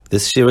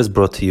This year is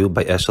brought to you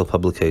by Eshel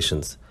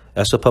Publications.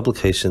 Eshel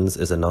Publications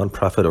is a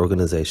non-profit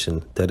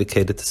organization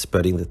dedicated to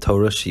spreading the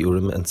Torah,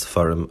 Shiurim, and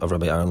Sefarim of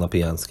Rabbi Aaron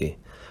Lapiansky.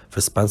 For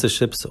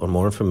sponsorships or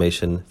more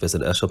information,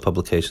 visit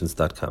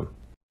eshelpublications.com.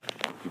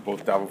 You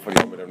both daven for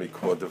Yom and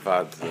Nikud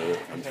Devad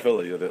and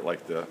Tefillah. You're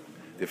like the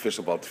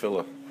official Baal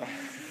Tefillah.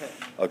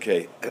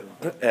 Okay,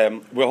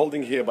 we're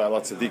holding here by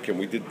Alat Tzadikim.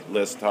 We did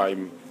last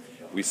time.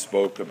 We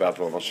spoke about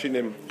Rav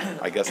Mashinim.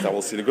 I guess now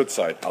we'll see the good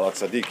side, Alat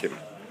Tzadikim.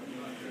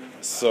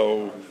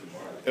 So,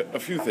 a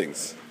few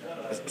things.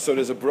 So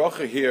there's a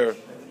bracha here,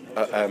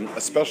 a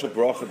special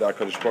bracha that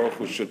HaKadosh Baruch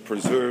Hu should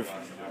preserve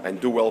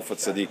and do well for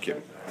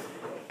tzaddikim.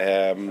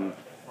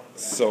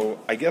 So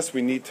I guess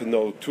we need to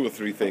know two or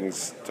three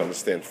things to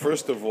understand.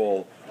 First of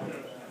all,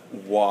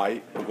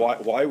 why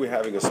are we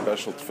having a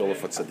special tefillah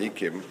for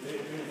tzaddikim,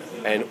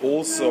 and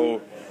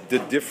also the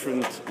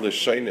different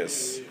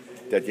lishonos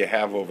that you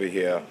have over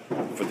here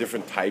for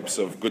different types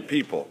of good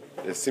people.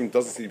 Doesn't seem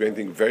to be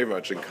anything very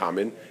much in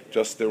common,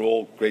 just they're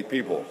all great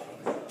people.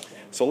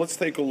 So let's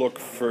take a look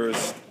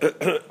first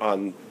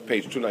on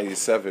page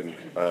 297.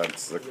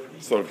 It's I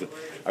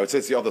would say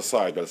it's the other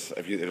side, but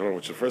if you don't know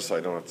which is the first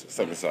side, it's the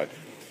second side.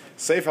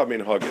 Seif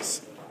HaMin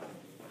Hagis.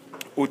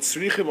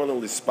 Utzrichim anu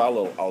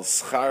lispalel al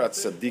schar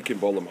tzadikim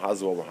b'olam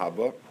hazu olam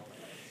haba,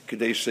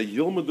 k'dei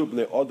sheyilmedu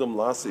bnei adam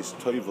lasis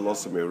toiv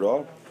v'losem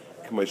eira,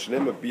 k'may shnei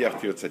mebiach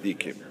tir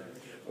tzadikim.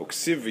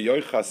 Uksiv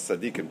v'yoichas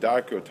tzadikim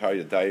darker utar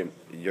yadayim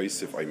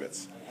Yosef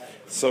Oimetz.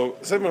 So,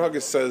 Seif HaMin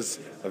Hagis says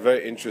a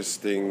very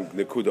interesting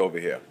nekud over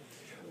here.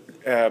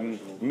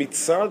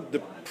 Mitzad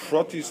the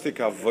protistic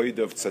avoid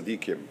of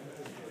tzadikim.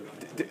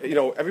 You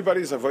know,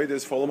 everybody's avoid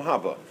is for olam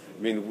haba.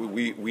 I mean,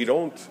 we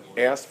don't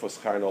ask for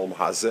schar and olam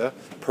hazeh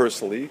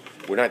personally.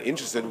 We're not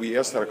interested. We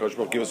ask that HaKadosh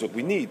Baruch Hu give us what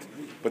we need.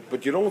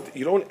 But you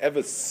don't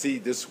ever see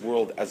this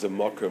world as a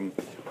makom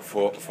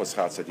for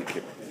schar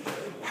tzadikim.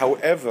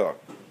 However,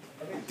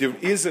 there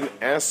is an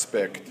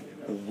aspect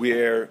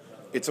where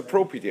it's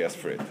appropriate to ask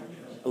for it.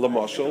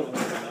 Lamashal,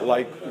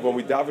 like when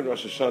we daven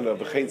Rosh Hashanah,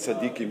 v'chein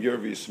tzadikim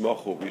yervi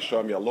yismachu,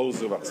 v'yisham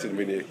yalozu, v'achsid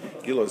mini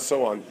gilo, and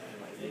so on.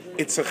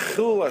 It's a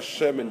chil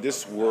Hashem in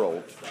this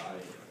world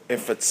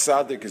if a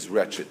tzaddik is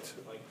wretched.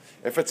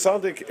 If a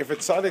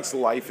tzaddik's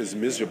life is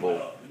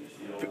miserable,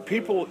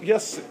 people,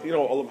 yes, you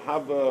know, olam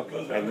haba,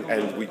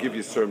 and we give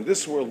you sermon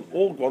this world,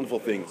 all wonderful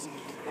things,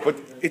 but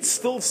it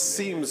still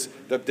seems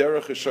that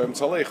derech Hashem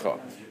tzalecha.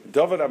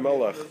 David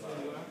HaMelech,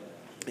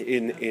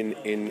 in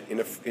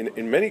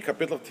many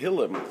kapitel of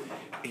Tehillim,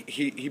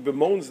 he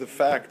bemoans the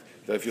fact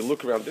that if you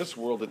look around this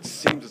world, it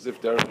seems as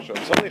if they're Hashem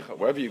Tzalecha.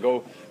 Wherever you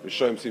go, the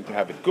Hashem seem to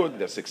have it good,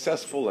 they're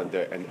successful, and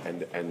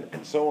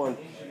so on.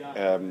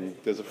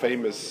 There's a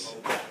famous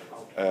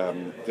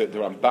the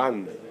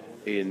Ramban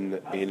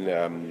in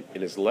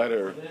his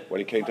letter when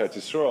he came to Eretz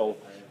Yisrael.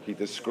 He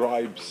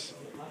describes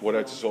what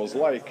Eretz Yisrael is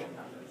like,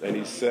 and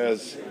he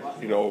says,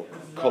 you know,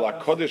 Kol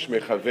HaKodesh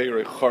Mechavei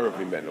Recharev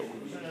Mimenu.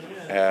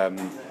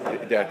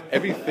 That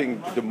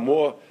everything, the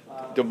more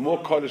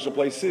Kodesh a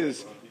place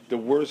is, the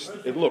worse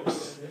it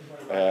looks.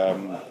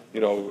 You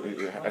know,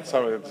 I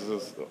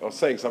was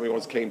saying somebody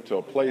once came to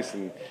a place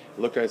and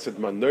looked at it and said,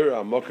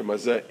 "Manura mokem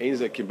hazeh ein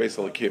zeh kim beis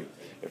Elokim."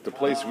 If the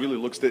place really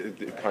looks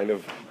kind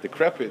of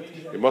decrepit,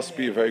 it must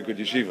be a very good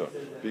yeshiva,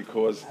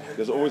 because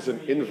there's always an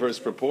inverse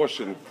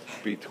proportion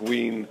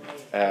between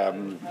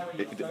the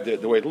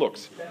way it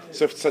looks.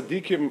 So if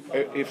tzaddikim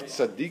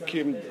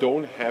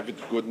don't have it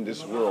good in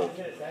this world,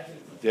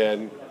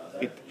 then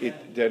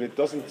it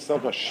doesn't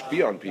somehow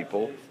shpi on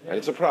people, and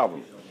it's a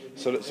problem.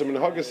 So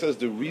Minhagah says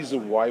the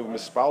reason why we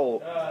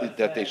mispal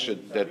that the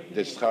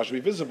schar should be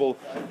visible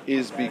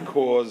is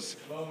because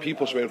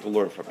people should be able to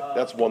learn from it.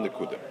 That's one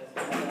nekuda.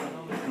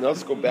 Now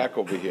let's go back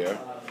over here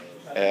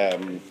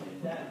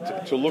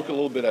to look a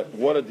little bit at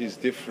what are these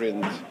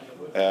different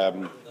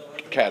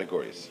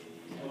categories.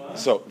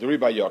 So the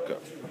Rebbe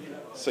Yaakov.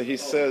 So he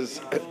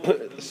says,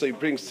 so he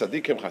brings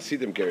tzadikim,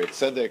 chasidim, gerei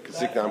tzedek,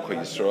 zikna amcha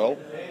Yisrael.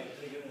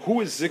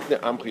 Who is zikna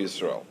amcha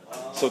Yisrael?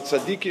 So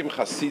tzadikim,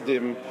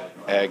 chasidim,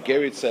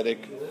 gerei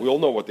tzedek, we all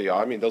know what they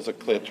are. I mean, those are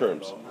clear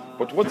terms.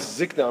 But what's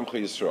zikna amcha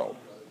Yisrael?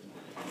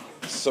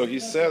 So he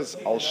says,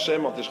 al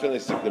shem al tishchene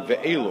zikna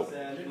ve'elu.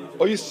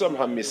 Oysam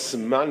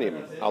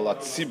ha-mismanim ala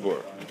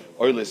tzibur,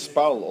 oy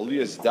lespal,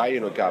 oy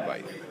dayin o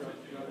gabay.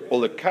 O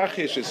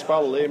lekachish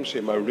espal leim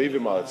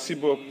she'marivim ala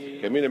tzibur,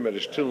 yamina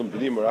merishtilim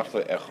b'nim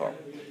marachla echa.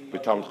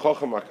 B'tam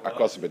chochem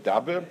akos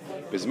bedaber,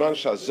 b'zman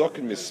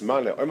sha'zokin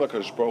mismane, oym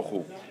l'kadosh baruch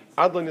hu,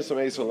 ad lo nisam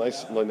eisa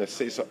lo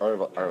nesesa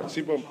arv al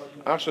tzibur,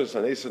 asher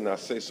zanesa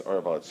nasesa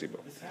arv al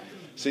tzibur.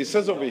 So he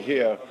says over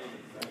here,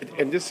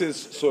 and this is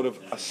sort of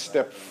a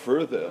step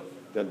further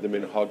than the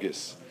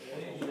minhagis.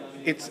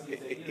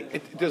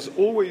 There's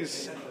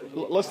always.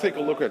 Let's take a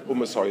look at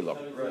Umas Olam.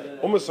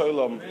 Umas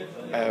Olam,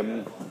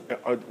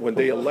 when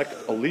they elect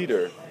a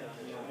leader,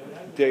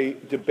 they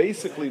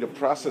basically the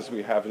process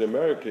we have in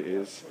America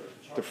is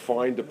to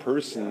find the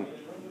person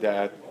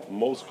that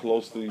most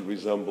closely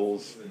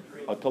resembles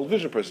a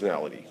television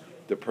personality.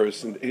 The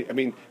person, I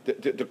mean,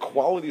 the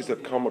qualities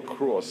that come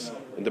across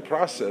in the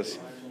process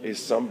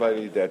is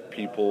somebody that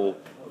people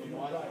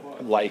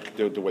like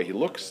the way he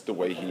looks, the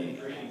way he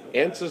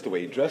answers, the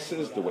way he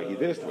dresses, the way he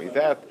this, the way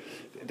that.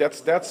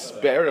 That's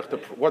be'erich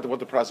what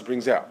the process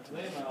brings out.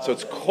 So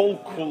it's kol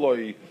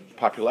kuloi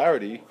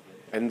popularity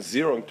and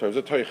zero in terms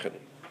of teichen.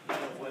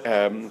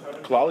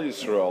 Klal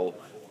Yisrael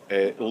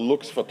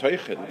looks for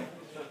teichen,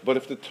 but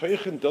if the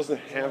teichen doesn't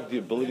have the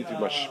ability to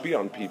mashpia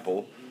on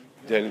people,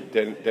 then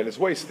it's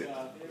wasted.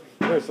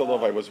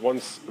 I was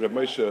once Reb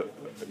Moshe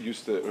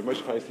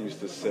Feinstein used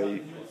to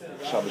say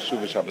Shabbos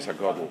Shuva, Shabbos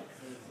Hagadol,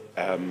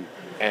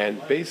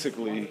 and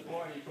basically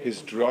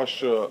his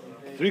drasha,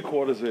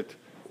 3/4 of it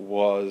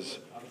was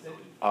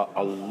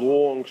a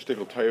long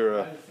shtickle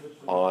Torah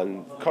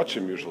on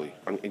Kachim usually.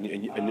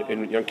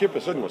 In Yom Kippur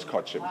certainly was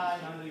Kachim,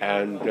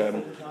 and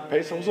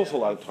Pesach was also a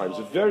lot of times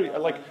a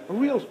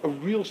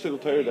real shtickle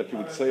Torah that you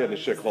would say in a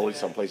Sheikh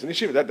someplace in the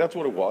Yeshiva. That's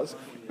what it was.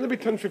 And there'd be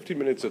 10-15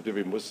 minutes of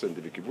Divi Musa and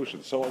Divi Kibush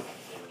and so on.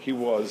 He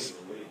was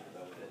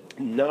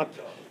not.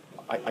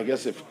 I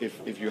guess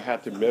if you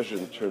had to measure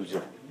in terms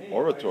of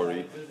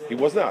oratory, he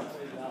was not.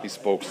 He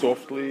spoke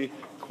softly,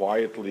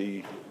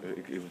 quietly,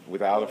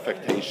 without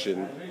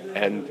affectation,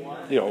 and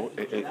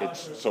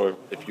it's so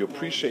if you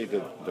appreciate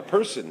the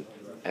person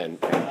and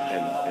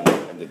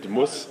the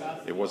demus,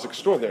 it was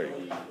extraordinary.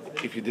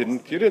 If you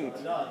didn't, you didn't.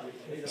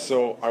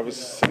 So I was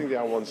sitting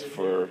down once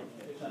for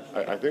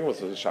I think it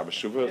was a Shabbos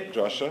Shuva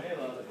drasha,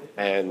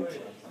 and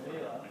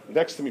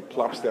next to me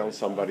plops down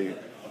somebody,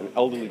 an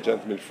elderly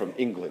gentleman from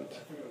England,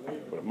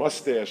 with a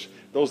mustache.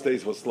 Those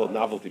days was still a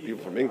novelty.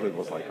 People from England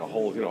was like a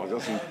whole,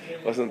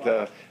 wasn't.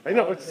 I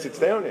know it sits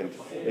down and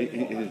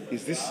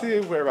is this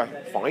where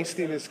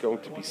Feinstein is going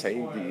to be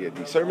saying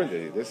the sermon?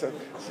 This? I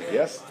said,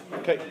 yes,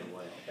 okay.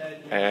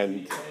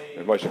 And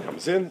Moshe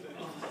comes in,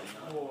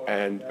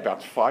 and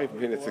about 5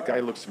 minutes, the guy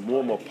looks more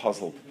and more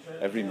puzzled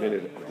every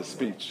minute of the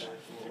speech.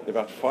 And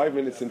about 5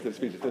 minutes into the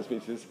speech, he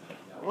says,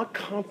 I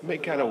can't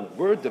make out a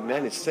word the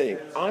man is saying.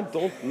 I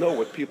don't know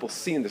what people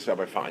see in this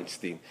Rabbi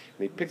Feinstein. And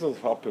he picked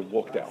himself up and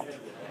walked out.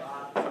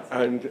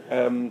 And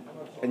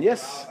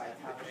yes,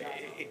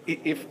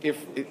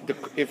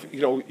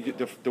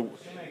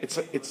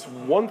 it's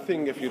one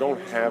thing if you don't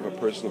have a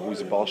person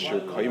who's a Baal Shir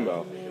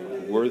Kaima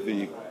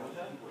worthy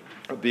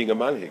of being a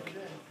manhig.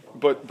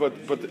 But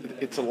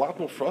it's a lot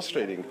more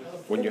frustrating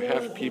when you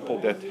have people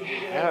that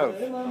have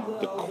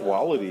the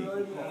quality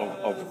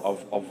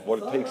of what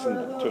it takes in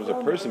terms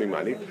of person being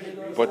manhig,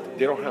 but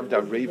they don't have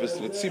that reivus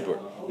to the tzibur.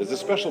 There's a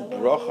special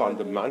bracha on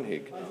the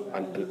manhig,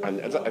 and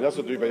that's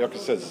what Rabbi Yaakov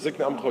says.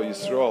 Zikna Amcho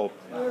Yisrael.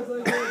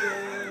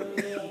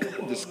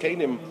 The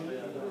Zkenim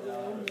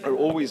are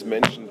always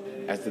mentioned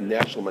as the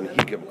national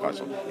manhigim.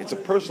 It's a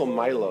personal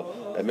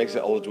maila that makes it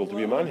eligible to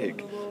be a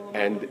manhig.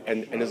 And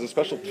there's a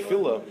special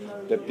tefillah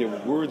that their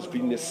words be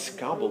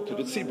niskabel to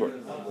the tzibur,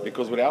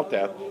 because without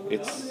that,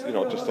 it's it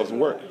just doesn't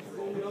work.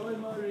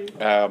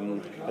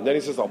 And then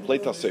he says, "Al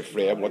pleitas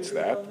sefreim." What's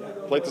that?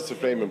 Pleitas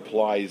sefreim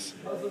implies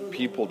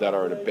people that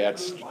are in a bad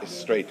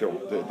strait,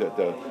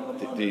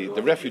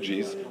 the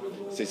refugees.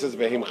 So he says,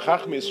 "Vehim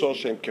chachmi yisrael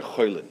shem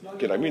kechoilin,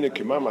 kelamina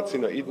kimam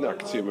atzina idna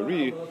aktzir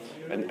mari,"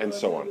 and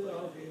so on.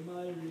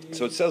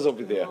 So it says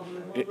over there,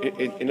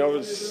 in other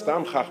words,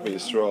 stam chachmi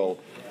Yisrael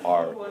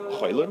are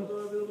choilin,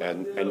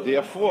 and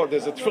therefore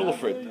there's a tefillah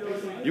for it.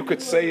 You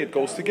could say it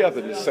goes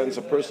together in the sense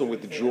a person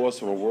withdraws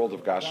from a world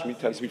of Gashmi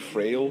tends to be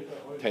frail,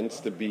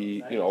 tends to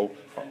be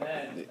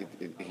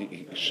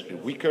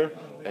weaker,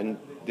 and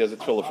there's a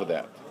tefillah for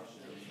that.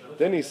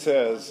 Then he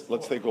says,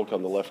 let's take a look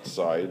on the left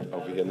side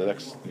over here in the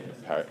next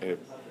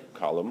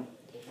column.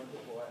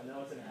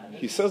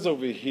 He says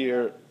over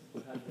here,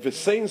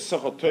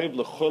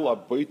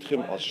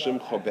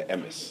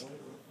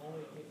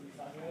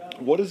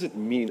 what does it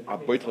mean,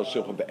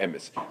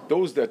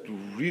 those that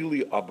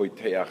really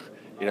aboiteach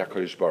in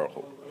HaKadosh Baruch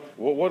Hu?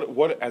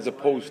 What as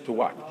opposed to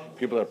what?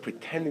 People that are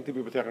pretending to be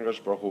aboiteach in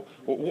HaKadosh Baruch Hu.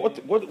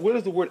 What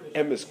does the word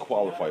emes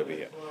qualify over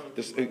here?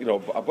 This,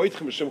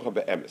 aboitchem l'shimcha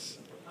be'emes.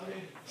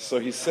 So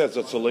he says,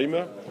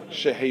 "Zatzolema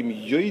shehem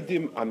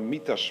yoidim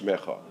amita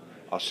shmecha,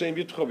 Hashem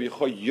yitcha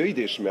v'yicha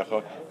yoidei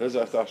shmecha,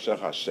 nezach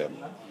Hashem."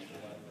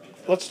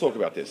 Let's talk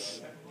about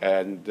this.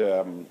 And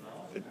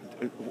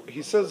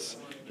he says,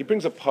 he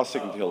brings a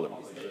pasuk in Tehillim,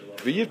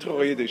 v'yitcha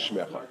yoidei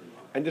shmecha.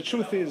 And the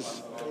truth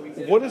is,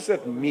 what does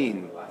that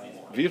mean?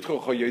 V'yitcha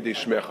yoidei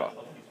shmecha.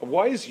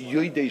 Why is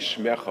yoidei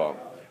shmecha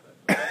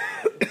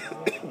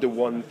the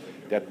one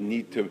that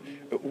need to?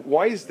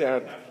 Why is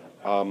that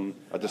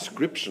a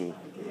description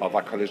of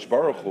HaKadosh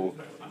Baruch Hu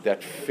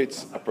that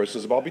fits a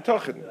person's Baal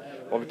B'tachin?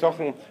 Baal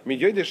B'tachin,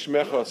 Yoidei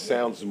Shmecha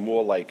sounds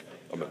more like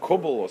a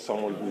Mekubal or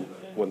someone who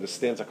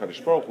understands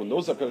HaKadosh Baruch Hu,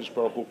 knows HaKadosh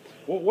Baruch Hu.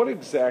 What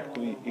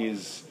exactly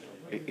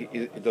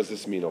does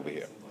this mean over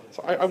here?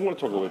 So I want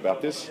to talk a little bit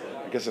about this.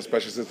 I guess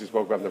especially since we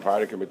spoke about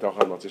Nevardik and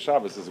Mitachon Motzei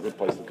Shabbos, this is a good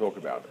place to talk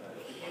about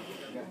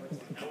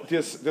it.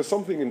 There's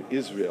something in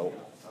Israel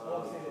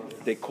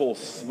they call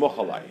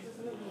smochalai.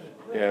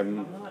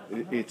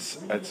 It's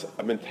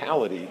a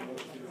mentality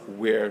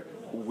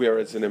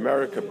whereas in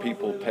America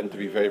people tend to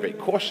be very, very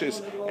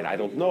cautious, and I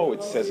don't know,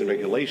 it says in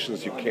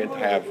regulations you can't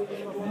have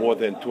more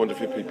than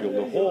 250 people in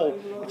the hall.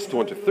 It's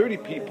 230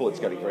 people. It's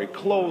getting very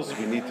close.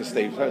 We need to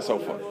stay, and so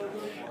forth.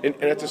 And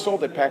at the Sol,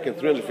 they pack in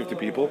 350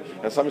 people,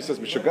 and somebody says,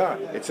 Mishaga.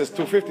 It says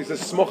 250, it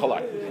says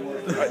Smochalai.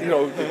 You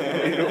know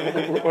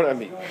what I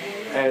mean.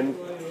 And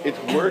it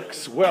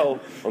works well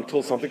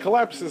until something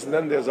collapses, and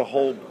then there's a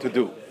whole to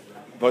do.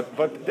 But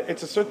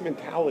it's a certain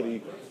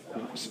mentality.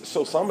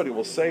 So somebody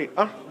will say,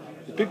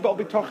 the big bal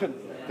bitachon.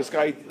 This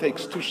guy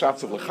takes 2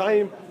 shots of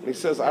l'chaim, and he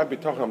says, "I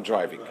bitachon, I'm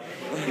driving."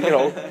 You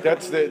know,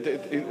 that's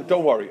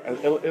don't worry,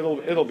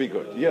 it'll be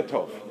good. Yeah,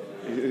 tov.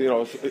 You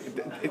know,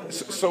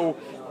 so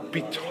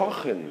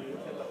bitachon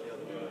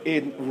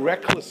in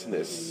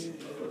recklessness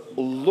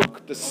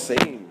look the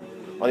same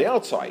on the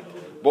outside.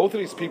 Both of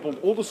these people,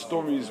 all the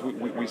stories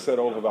we said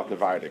over about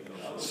Nevardik.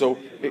 So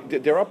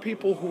there are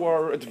people who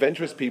are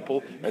adventurous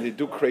people, and they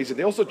do crazy.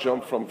 They also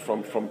jump from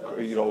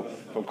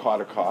car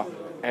to car,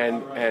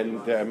 and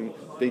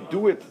they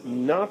do it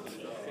not.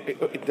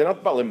 They're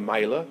not balim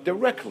maila. They're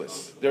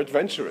reckless. They're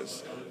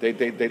adventurous. They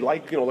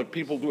like like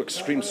people do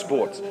extreme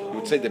sports. You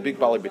would say the big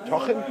balim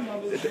bitochen.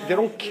 They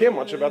don't care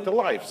much about their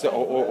lives,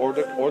 or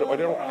they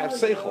don't have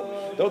seichel.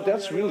 No,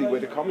 that's really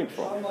where they're coming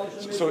from.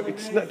 So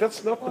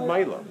that's not the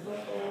maila.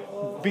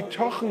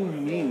 Bitachon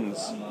means,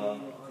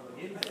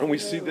 and we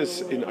see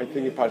this in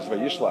in Parshas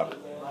Vayishlach.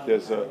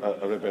 There's a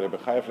Rebbe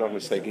Chaim, if I'm not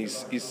mistaken.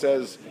 He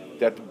says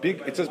that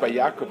it says by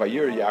Yaakov,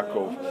 Vayir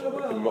Yaakov,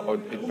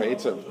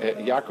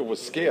 Yaakov was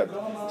scared.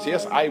 So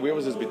yes, where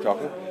was his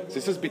bitachon? So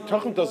he says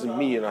bitachon doesn't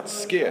mean you're not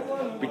scared.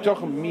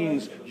 Bitachon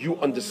means you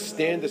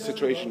understand the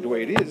situation the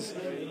way it is,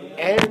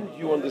 and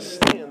you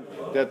understand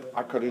that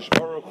HaKadosh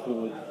Baruch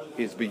Hu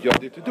is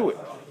beyond it to do it.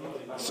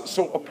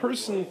 So a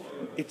person,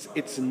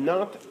 it's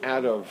not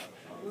out of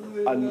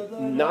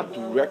not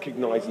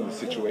recognizing the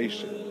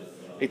situation.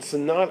 It's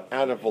not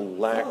out of a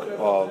lack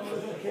of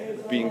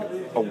being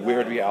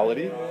aware of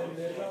reality.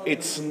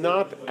 It's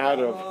not out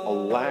of a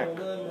lack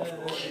of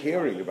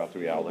caring about the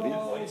reality.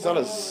 It's not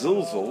a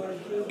zilzal.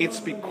 It's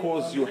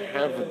because you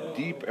have a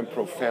deep and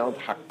profound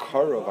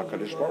hakara of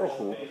HaKadosh Baruch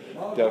Hu,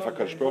 that if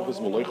HaKadosh Baruch Hu is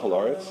Molech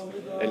Haaretz,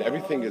 and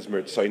everything is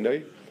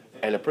Mertzainei,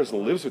 and a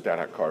person lives with that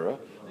hakara,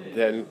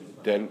 then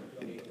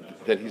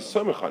he's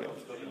samech on it.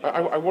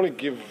 I want to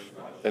give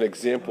an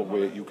example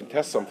where you can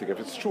test something if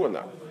it's true or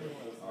not.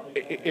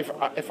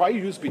 If I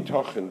use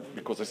bitachon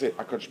because I say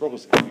HaKadosh Baruch Hu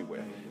is everywhere,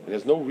 and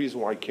there's no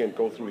reason why I can't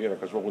go through here and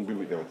HaKadosh Baruch Hu wouldn't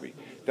be there with me,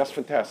 that's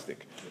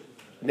fantastic.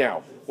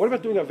 Now, what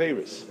about doing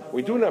Averis?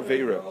 When you do an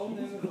Avera,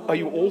 are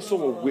you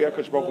also aware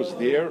HaKadosh Baruch Hu is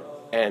there,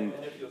 and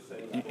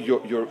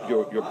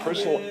your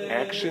personal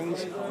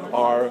actions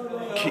are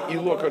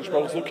ki'ilu HaKadosh Baruch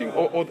Hu is looking,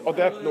 or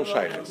that no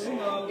shayches?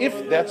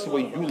 If that's the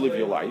way you live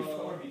your life,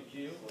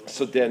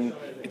 so then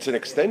it's an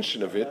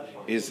extension of it,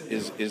 is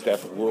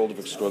that world of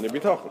extraordinary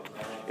bitachon.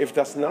 If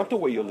that's not the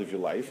way you live your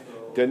life,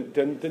 then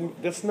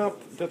that's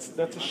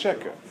a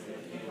sheker.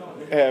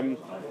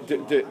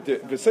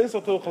 The sense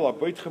of Torah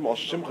Aboitchem al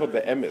Shimcha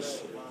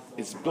be'emes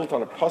is built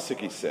on a pasuk.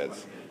 He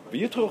says,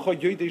 "V'yitrocha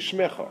yoydei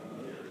shmecha."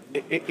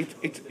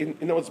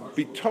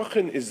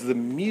 Bitachon is the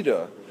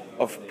meter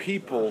of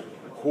people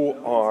who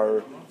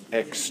are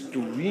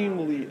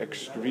extremely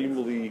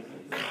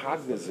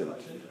cognizant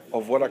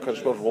of what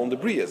HaKadosh Baruch Hu in the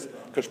Bria is.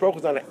 HaKadosh Baruch Hu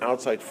is not an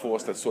outside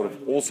force that sort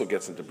of also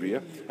gets into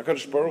Bria.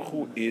 HaKadosh Baruch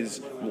Hu is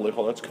Molech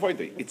Haaretz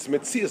Kvoidei. It's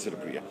Metzias of the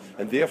Bria,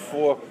 and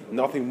therefore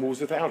nothing moves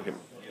without him.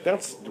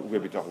 That's where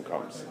Bitachon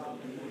comes.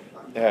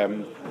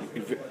 And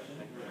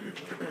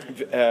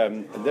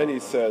then he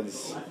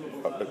says,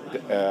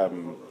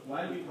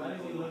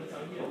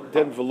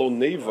 then v'lo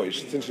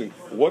nevosh. It's interesting.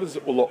 What is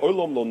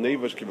Olam lo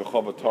nevosh ki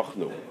b'chava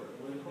tachnu?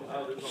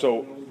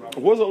 So,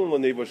 what does Olam lo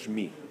nevosh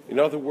mean? In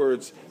other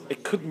words,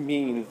 it could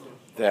mean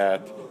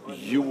that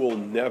you will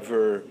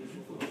never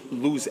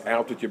lose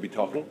out with your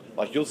bitachon.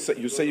 Like you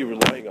say you're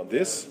relying on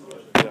this,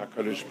 and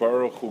HaKadosh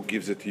Baruch Hu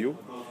gives it to you.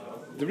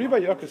 The Rebbe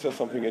Yaakov says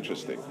something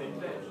interesting.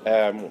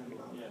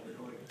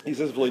 He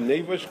says, "V'lo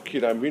nevosh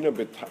kiramrina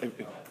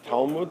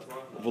b'Talmud,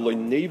 v'lo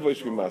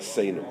nevosh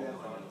b'maseinu."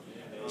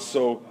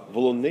 So,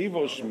 "V'lo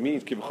nevosh"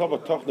 means ki b'chava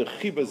tachnu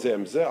chiba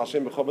zem zeh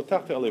Hashem b'chava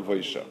tachnu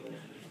alevoisha.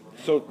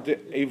 So the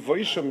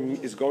avoisha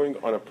is going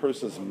on a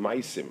person's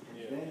maisim,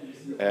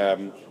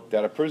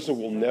 that a person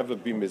will never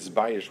be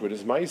misbayish with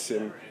his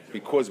maisim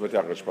because of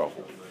HaKadosh Baruch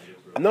Hu.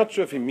 I'm not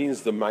sure if he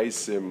means the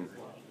maisim,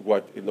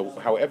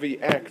 however he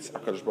acts,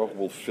 HaKadosh Baruch Hu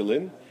will fill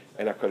in,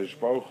 and HaKadosh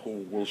Baruch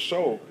Hu will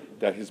show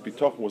that his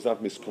bitachon was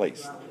not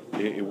misplaced.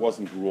 It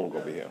wasn't wrong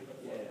over here.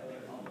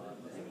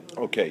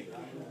 Okay,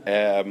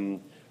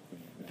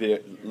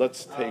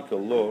 let's take a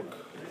look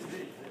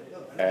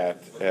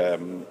at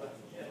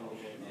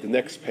the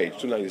next page,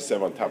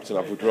 297 on top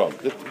of Avudram.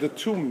 The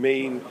two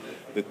main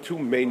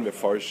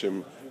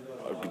mefarshim,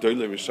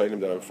 G'dolei Rishonim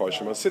that are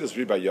mefarshim. Hasidus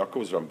Rebbe Yaakov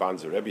was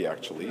Ramban's Rebbe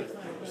actually. It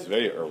was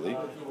very early,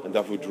 and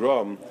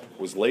Avudram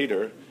was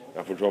later.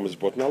 Avudram is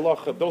brought in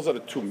halacha. Those are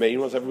the two main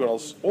ones. Everyone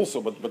else also,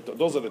 but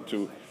those are the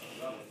two.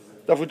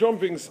 Avudram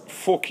brings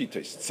 4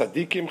 kitos: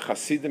 tzadikim,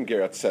 chasidim,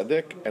 gerat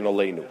tzedek, and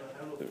oleinu.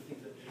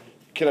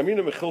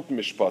 Kinaminu mechilp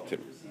mishpatim.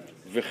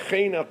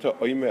 V'chein ata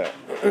oimer.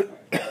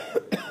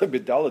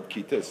 Bedalet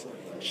kitas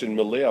shin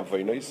melei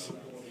avonos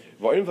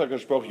va'im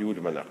v'akadosh baruch Hu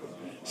Yehudim anachnu.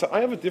 So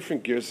I have a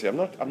different gear.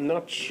 I'm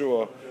not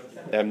sure.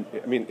 I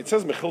mean, it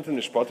says Mechilta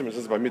Nishpatim. It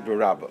says by Midbar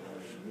Rabbah.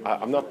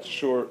 I'm not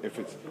sure if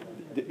it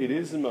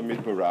is in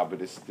Midbar Rabbah.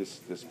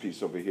 This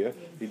piece over here.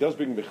 He does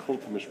bring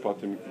Mechilta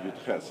Nishpatim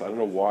Yudches. I don't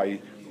know why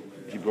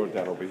he brought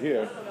that over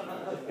here.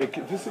 Is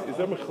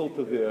there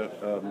Mechilta there?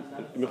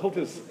 Mechilta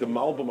is the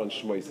Malbim on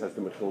Shmois has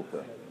the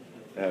Mechilta.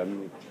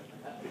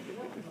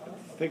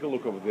 Take a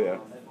look over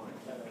there.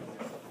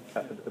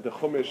 The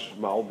Chumash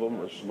Malbim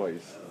on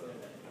Shmois.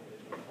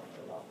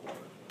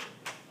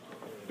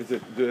 Is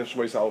it the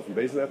Shmois Aleph and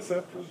Beis in that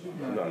set?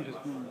 No.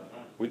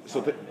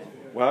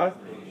 What?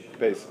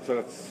 Beis. So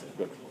that's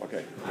good.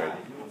 Okay, great.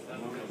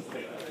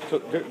 So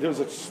there's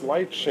a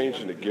slight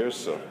change in the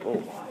Gersa.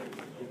 Oh.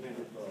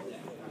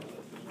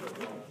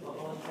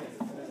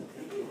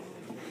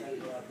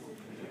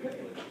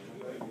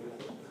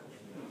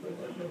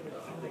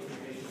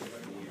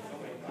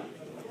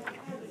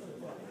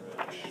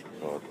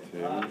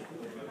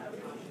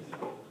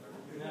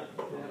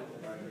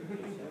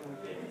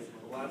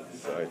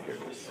 Side here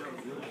it is.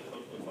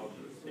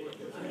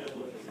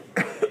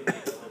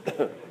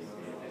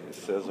 It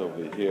says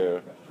over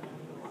here.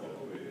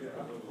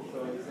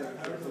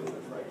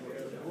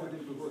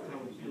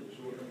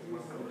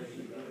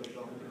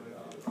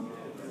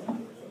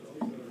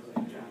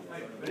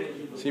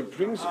 So he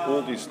brings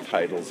all these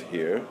titles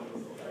here,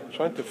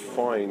 trying to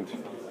find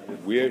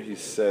where he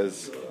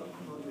says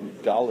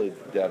Dalid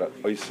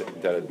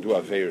that do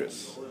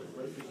Averis,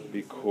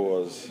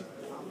 because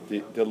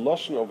the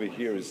lashon over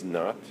here is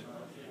not.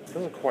 It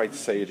doesn't quite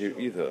say it here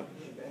either.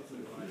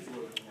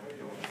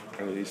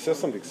 And he says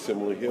something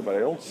similar here, but I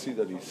don't see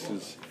that he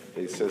says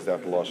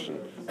that lashon.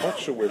 Not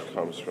sure where it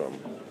comes from.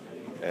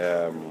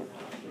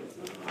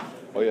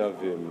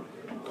 Oyavim,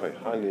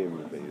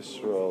 Kohanim,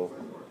 Yisrael.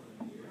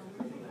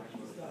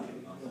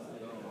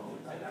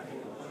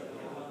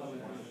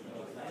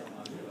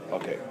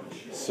 Okay,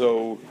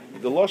 so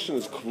the lashon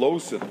is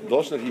closer. The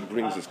lashon that he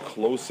brings is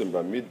closer in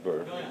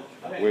Bamidbar,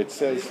 where it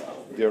says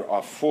there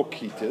are 4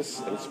 kitas,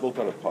 and it's built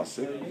on a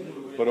pasuk.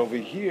 But over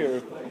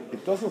here,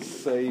 it doesn't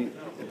say.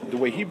 The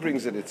way he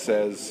brings it, it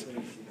says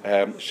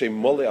Shem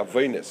Mole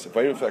Avenis,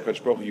 Vayim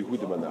V'akadosh Baruch Hu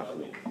Yehudim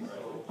anachnu.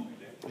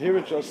 Here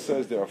it just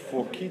says there are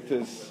 4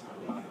 kitas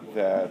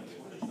that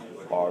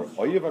are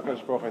Oyev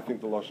HaKadosh Baruch. I think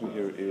the lashon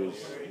here is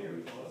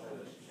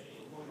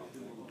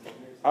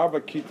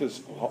Arba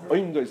kitas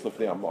ha'oindos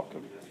lefnei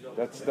hamakom.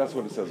 That's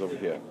what it says over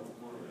here.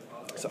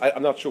 So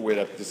I'm not sure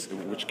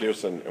which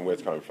Gerson and where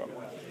it's coming from.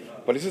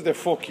 But it says there are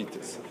 4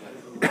 kitas.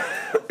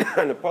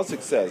 And the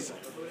pasuk says,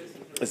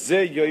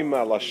 Ze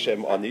yoyma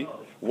lashem ani.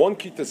 One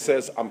kita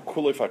says, I'm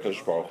kulei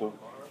HaKadosh Baruch Hu.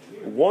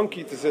 One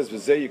kita says,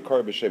 V'ze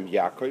yikar b'shem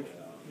Yaakov.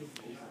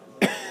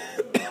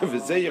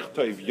 V'ze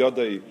yichtov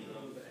yodei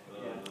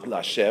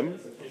lashem.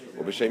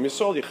 U'b'shem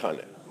Yisrael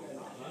yichane.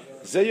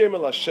 Ze yoyma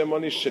lashem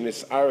ani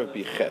shenis'ar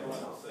b'chet.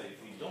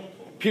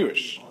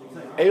 Pirish.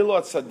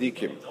 Elo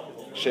tzadikim.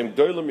 Shem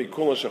doilem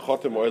mikulam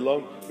shechotem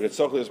oilam.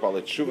 V'netzach leis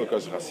b'alet shuva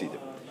kos chasidim.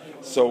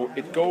 So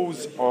it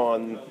goes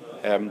on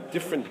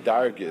different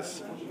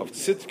dargis of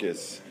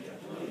tzidkis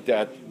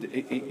that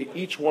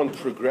each one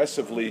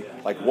progressively,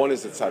 like one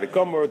is a tzaddik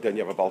gomer, then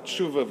you have a Baal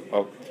Tshuva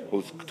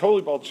who's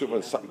totally Baal Tshuva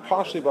and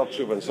partially Baal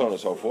Tshuva and so on and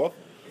so forth.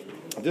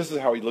 This is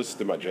how he lists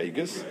the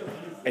Madrigas,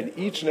 and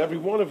each and every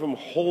one of them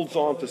holds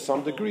on to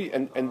some degree,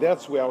 and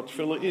that's where our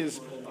tefillah is,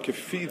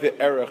 kefi the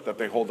erech that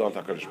they hold on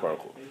to HaKadosh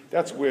Baruch Hu.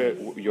 That's where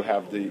you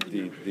have the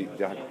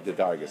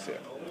dargis here.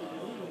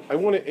 I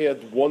want to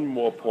add one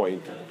more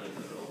point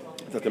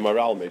that the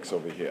Maral makes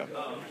over here.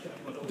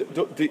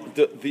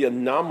 The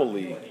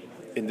anomaly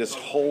in this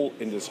whole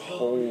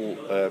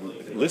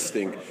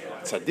listing,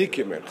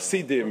 tzaddikim and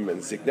chsidim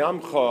and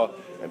zignamcha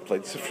and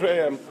pleit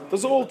sifreim,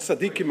 there's all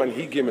tzaddikim and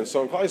higim and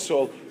so on.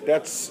 So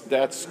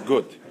that's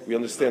good. We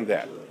understand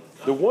that.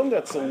 The one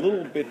that's a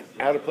little bit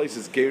out of place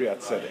is Geri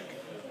Tzedek.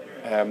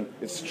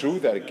 It's true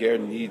that a ger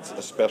needs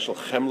a special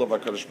chemla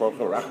v'akadosh baruch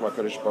hu, rachma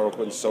v'akadosh baruch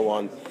hu, and so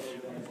on.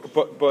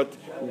 But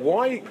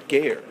why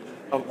ger?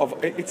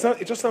 It's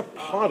just not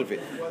part of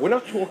it. We're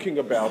not talking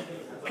about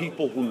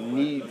people who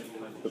need,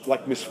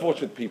 like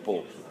misfortunate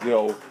people,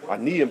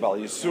 aniyim, bal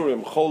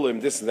yisurim, cholim,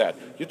 this and that.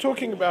 You're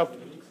talking about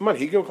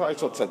manhigim,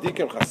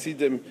 tzaddikim,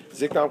 chasidim,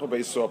 ziknam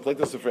be'israel, pleit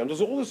sifreim.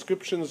 Those are all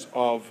descriptions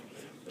of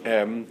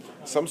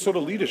some sort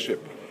of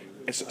leadership.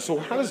 So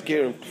how does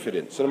gerim fit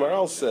in? So the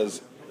Maral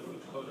says,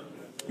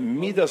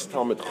 midas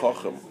talmid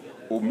chacham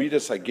u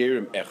midas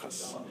hagerim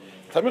echas.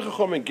 Talmid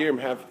chacham and gerim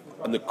have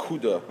a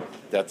nekuda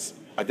that's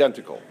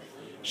identical.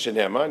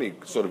 Shene'aman, he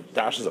sort of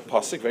dashes a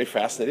pasuk, very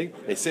fascinating.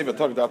 They say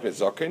v'tag dat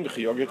mezaken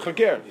v'chiyogin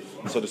chager.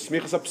 So the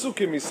smichas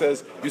apsukim, he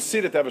says, you see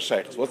that they have a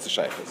shaychus. What's the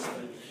shaychus?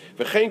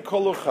 V'chein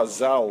kolu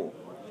chazal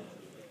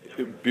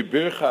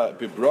bibracha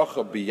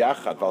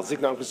biyachad v'al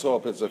zignam chesol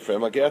p'tzeh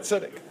frem hager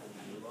tzedek.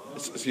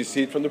 So you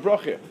see it from the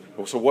bracha.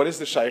 So what is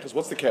the shaychus?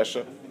 What's the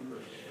kesha?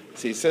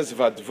 So he says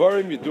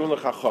v'advarim yidun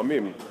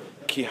l'chachamim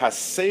ki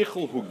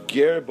haseichel hu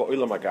ger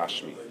ba'olam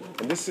hagashmi.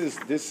 And this is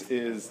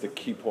the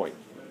key point.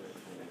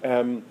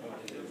 and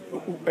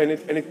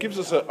it gives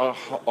us a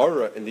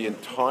ha'ara in the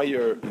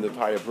entire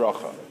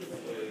bracha.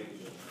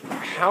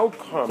 How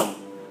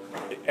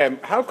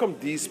come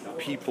these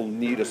people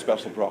need a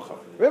special bracha?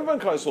 Everyone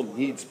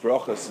needs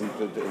brachas and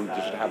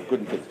they should have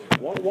good things.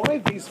 Why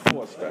these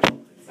four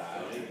special?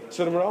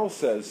 So the Maral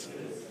says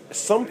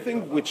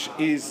something which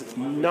is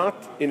not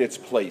in its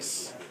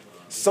place,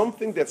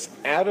 something that's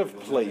out of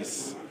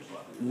place,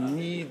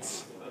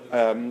 needs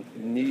a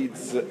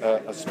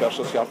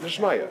special siyat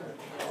nishmaya.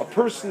 A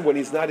person, when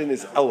he's not in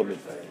his element,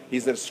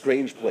 he's in a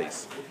strange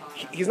place.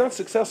 He's not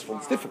successful.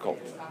 It's difficult.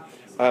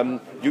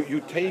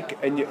 You take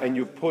and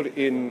you put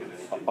in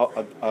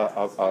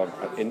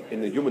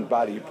in the human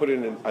body. You put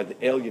in an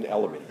alien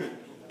element.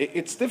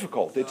 It's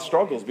difficult. It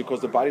struggles because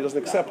the body doesn't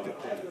accept it.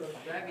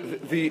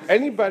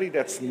 Anybody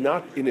that's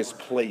not in his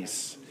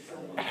place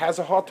has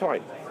a hard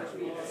time.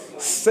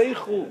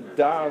 Seichel,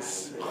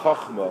 das,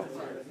 chachma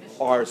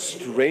are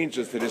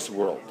strangers to this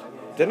world.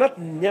 They're not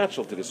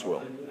natural to this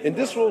world. In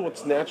this world,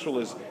 what's natural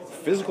is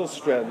physical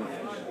strength,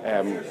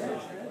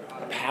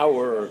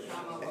 power.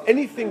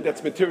 Anything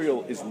that's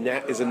material is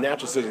a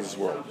natural citizen of this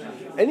world.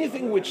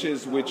 Anything which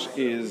is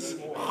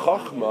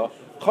chachma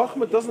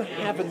doesn't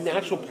have a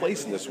natural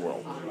place in this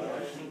world.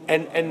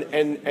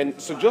 And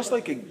so just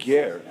like a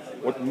ger,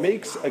 what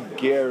makes a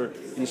ger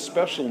in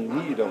special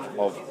need of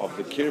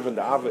the kirv and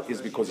the ava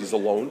is because he's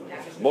alone.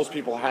 Most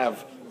people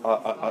have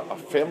a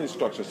family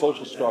structure,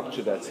 social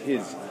structure that's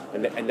his,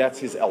 and that's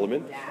his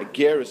element. A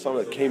ger is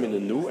someone that came in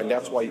anew, and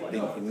that's why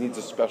he needs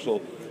a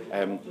special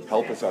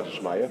help in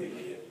Shmaya.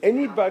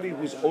 Anybody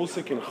who's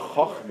osik in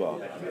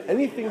chachma,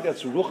 anything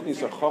that's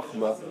ruchnis or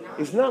chachma,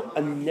 is not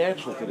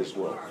unnatural to this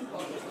world,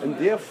 and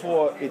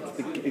therefore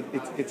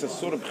it's a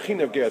sort of chin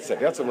of ger.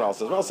 That's what Ral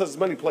says. Ral says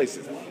many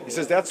places. He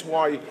says that's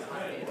why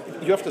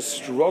you have to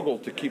struggle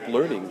to keep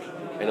learning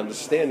and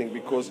understanding,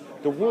 because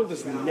the world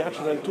is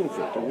naturally untuned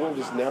for it. The world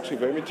is naturally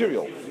very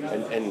material,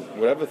 and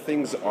whatever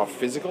things are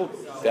physical,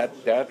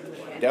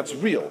 that's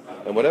real,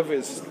 and whatever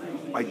is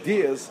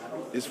ideas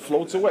is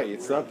floats away.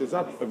 There's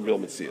not a real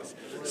Metzias.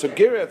 So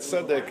Gerat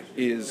Tzedek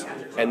is,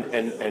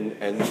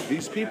 and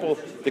these people,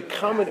 the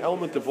common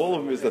element of all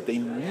of them is that they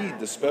need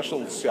the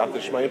special Siyat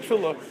Shmaya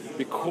Tefillah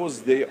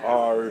because they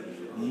are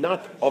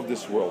not of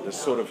this world. They're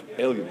sort of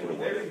alien to the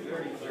world.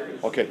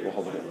 Okay, we'll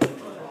hold it there.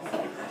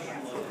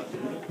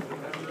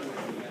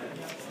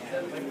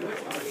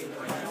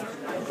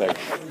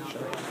 Thanks.